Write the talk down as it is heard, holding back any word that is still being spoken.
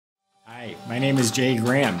My name is Jay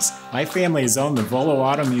Grams. My family has owned the Volo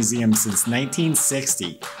Auto Museum since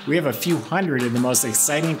 1960. We have a few hundred of the most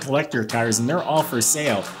exciting collector cars, and they're all for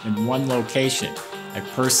sale in one location. I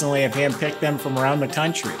personally have handpicked them from around the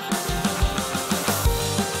country.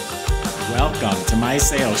 Welcome to my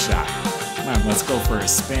sales shop. Come on, let's go for a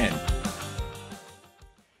spin.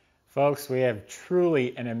 Folks, we have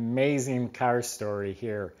truly an amazing car story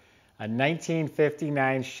here. A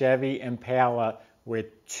 1959 Chevy Impala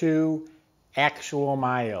with 2 actual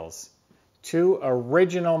miles. 2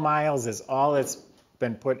 original miles is all that's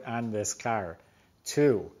been put on this car.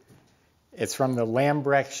 2. It's from the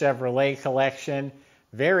Lambrecht Chevrolet collection.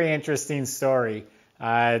 Very interesting story.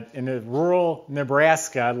 In the rural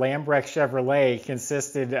Nebraska, Lambrecht Chevrolet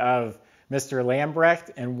consisted of Mr.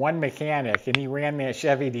 Lambrecht and one mechanic, and he ran that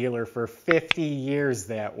Chevy dealer for 50 years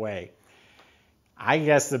that way. I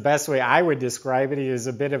guess the best way I would describe it, he was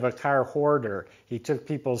a bit of a car hoarder. He took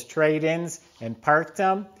people's trade-ins and parked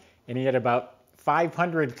them, and he had about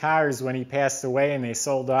 500 cars when he passed away, and they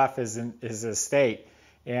sold off his estate.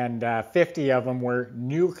 And 50 of them were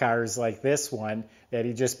new cars like this one that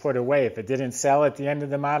he just put away. If it didn't sell at the end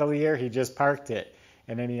of the model year, he just parked it.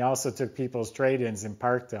 And then he also took people's trade-ins and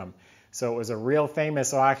parked them. So it was a real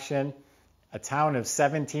famous auction. A town of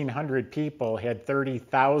 1,700 people had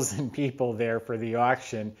 30,000 people there for the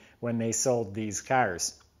auction when they sold these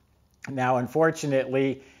cars. Now,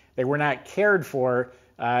 unfortunately, they were not cared for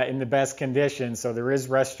in the best condition, so there is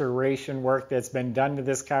restoration work that's been done to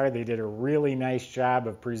this car. They did a really nice job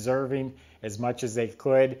of preserving as much as they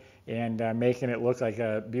could and making it look like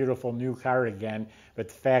a beautiful new car again. But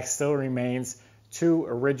the fact still remains, 2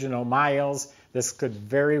 original miles. This could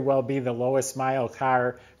very well be the lowest mile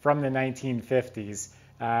car from the 1950s.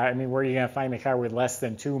 I mean, where are you going to find a car with less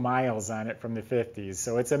than 2 miles on it from the 50s?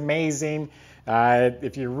 So it's amazing.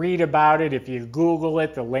 If you read about it, if you Google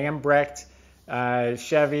it, the Lambrecht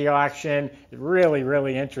Chevy auction, really,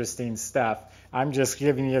 really interesting stuff. I'm just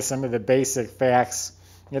giving you some of the basic facts.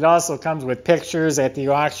 It also comes with pictures at the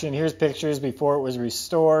auction. Here's pictures before it was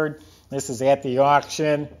restored. This is at the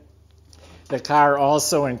auction. The car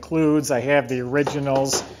also includes, I have the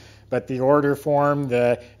originals, but the order form,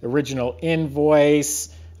 the original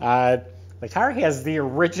invoice. The car has the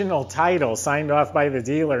original title signed off by the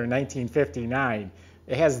dealer in 1959.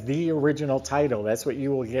 It has the original title. That's what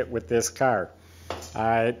you will get with this car.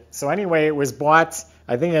 So anyway, it was bought,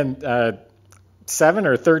 I think in 7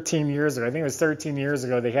 or 13 years ago. I think it was 13 years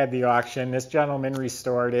ago they had the auction. This gentleman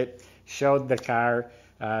restored it, showed the car.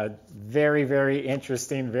 Very, very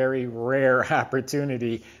interesting, very rare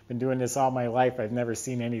opportunity. Been doing this all my life. I've never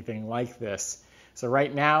seen anything like this. So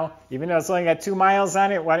right now, even though it's only got 2 miles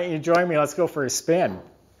on it, why don't you join me? Let's go for a spin.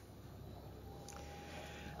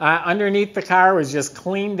 Underneath the car was just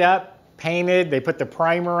cleaned up, painted. They put the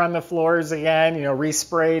primer on the floors again,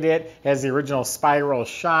 resprayed it. Has the original spiral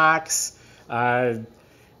shocks.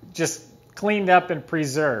 Just cleaned up and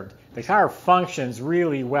preserved. The car functions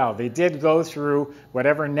really well. They did go through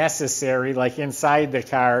whatever necessary, like inside the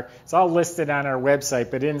car. It's all listed on our website,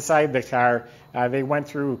 but inside the car, they went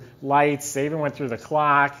through lights. They even went through the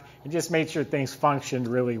clock and just made sure things functioned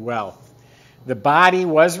really well. The body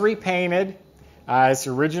was repainted. It's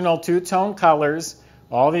original 2-tone colors.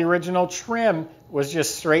 All the original trim was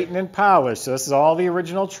just straightened and polished. So this is all the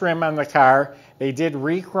original trim on the car. They did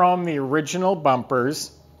rechrome the original bumpers.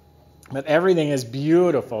 But everything is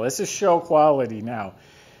beautiful. This is show quality now.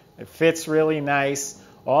 It fits really nice.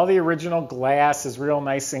 All the original glass is real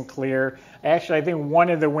nice and clear. Actually, I think one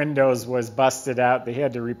of the windows was busted out. They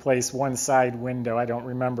had to replace one side window. I don't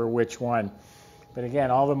remember which one. But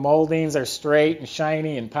again, all the moldings are straight and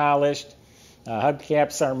shiny and polished.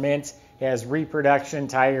 Hubcaps are mint. It has reproduction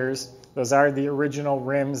tires. Those are the original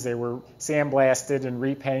rims. They were sandblasted and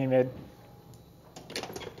repainted.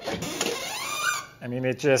 I mean,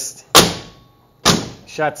 it just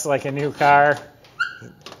shuts like a new car.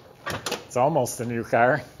 It's almost a new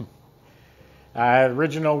car.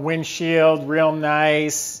 Original windshield, real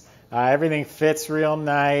nice. Everything fits real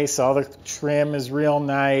nice. All the trim is real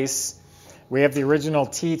nice. We have the original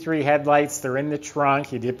T3 headlights. They're in the trunk.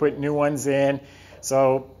 He did put new ones in.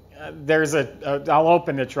 So there's I'll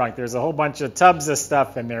open the trunk. There's a whole bunch of tubs of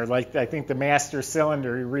stuff in there. Like I think the master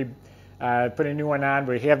cylinder, he put a new one on,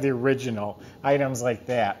 but we have the original items like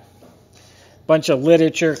that. Bunch of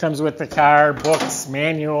literature comes with the car, books,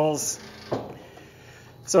 manuals.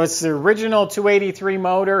 So it's the original 283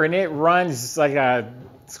 motor, and it runs like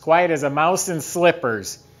it's quiet as a mouse in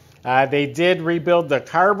slippers. They did rebuild the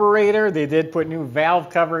carburetor. They did put new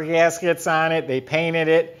valve cover gaskets on it. They painted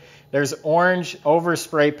it. There's orange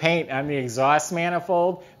overspray paint on the exhaust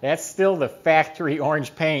manifold. That's still the factory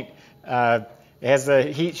orange paint It has the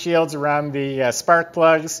heat shields around the spark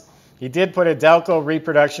plugs. He did put a Delco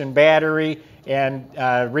reproduction battery and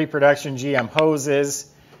reproduction GM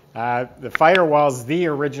hoses. The firewall is the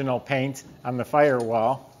original paint on the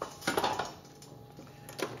firewall.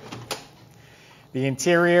 The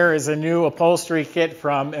interior is a new upholstery kit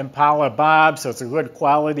from Impala Bob, so it's a good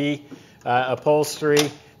quality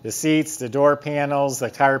upholstery. The seats, the door panels, the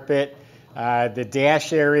carpet, the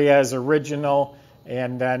dash area is original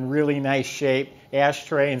and in really nice shape.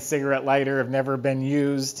 Ashtray and cigarette lighter have never been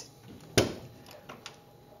used.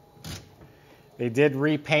 They did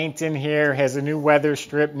repaint in here, has a new weather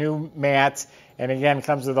strip, new mats, and again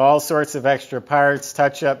comes with all sorts of extra parts,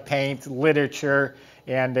 touch-up paint, literature,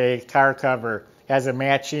 and a car cover. Has a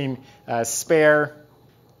matching spare.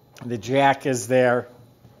 The jack is there.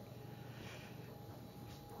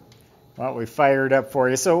 Well, we fired up for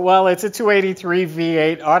you. So, well, it's a 283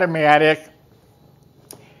 V8 automatic.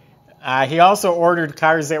 He also ordered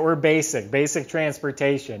cars that were basic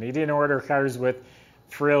transportation. He didn't order cars with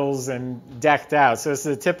frills and decked out. So it's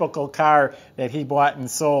a typical car that he bought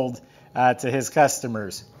and sold to his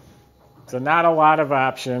customers. So not a lot of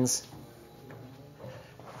options.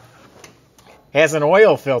 Has an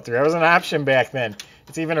oil filter. That was an option back then.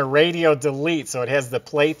 It's even a radio delete, so it has the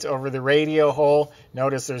plate over the radio hole.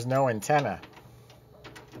 Notice there's no antenna.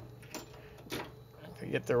 If we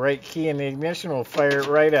get the right key in the ignition, we'll fire it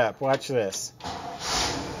right up. Watch this.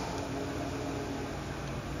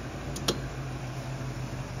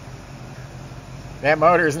 That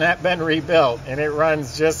motor's not been rebuilt, and it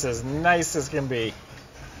runs just as nice as can be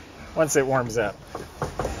once it warms up.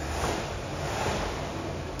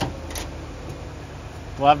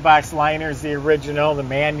 Glove box liner's the original, the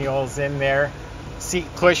manual's in there. Seat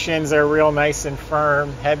cushions are real nice and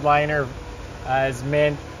firm. Headliner is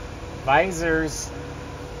mint. Visors,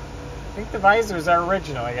 I think the visors are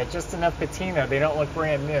original. I got just enough patina, they don't look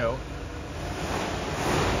brand new.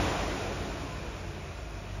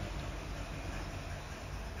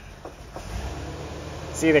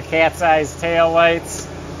 See the cat's eyes tail lights?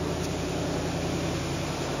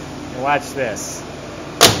 And watch this.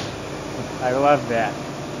 I love that.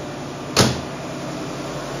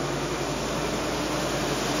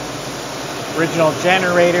 Original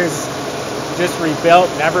generators, just rebuilt,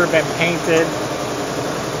 never been painted.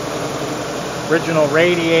 Original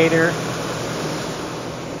radiator.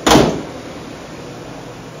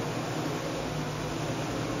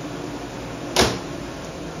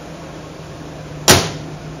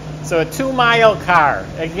 So a 2-mile car.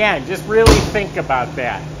 Again, just really think about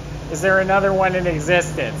that. Is there another one in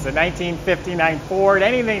existence? A 1959 Ford,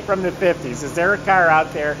 anything from the 50s. Is there a car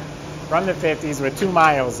out there from the 50s with 2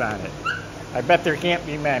 miles on it? I bet there can't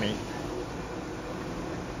be many.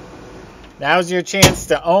 Now's your chance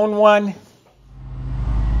to own one.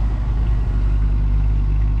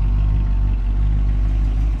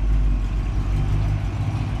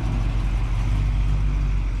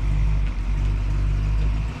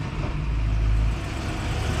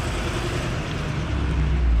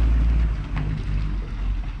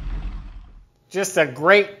 Just a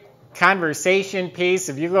great conversation piece.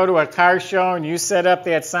 If you go to a car show and you set up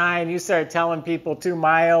that sign, you start telling people 2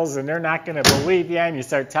 miles and they're not going to believe you, and you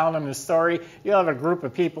start telling them the story, you'll have a group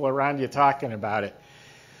of people around you talking about it.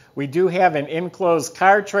 We do have an enclosed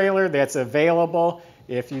car trailer that's available.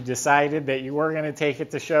 If you decided that you were going to take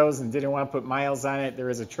it to shows and didn't want to put miles on it, there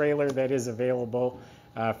is a trailer that is available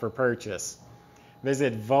for purchase.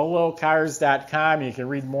 Visit volocars.com. You can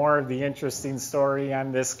read more of the interesting story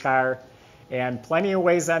on this car. And plenty of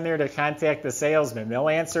ways on there to contact the salesman. They'll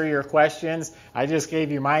answer your questions. I just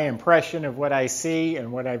gave you my impression of what I see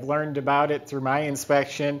and what I've learned about it through my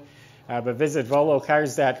inspection. But visit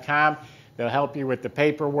volocars.com. They'll help you with the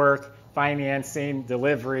paperwork, financing,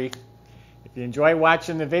 delivery. If you enjoy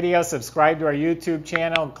watching the video, subscribe to our YouTube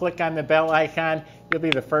channel and click on the bell icon. You'll be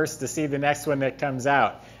the first to see the next one that comes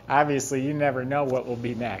out. Obviously, you never know what will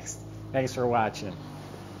be next. Thanks for watching.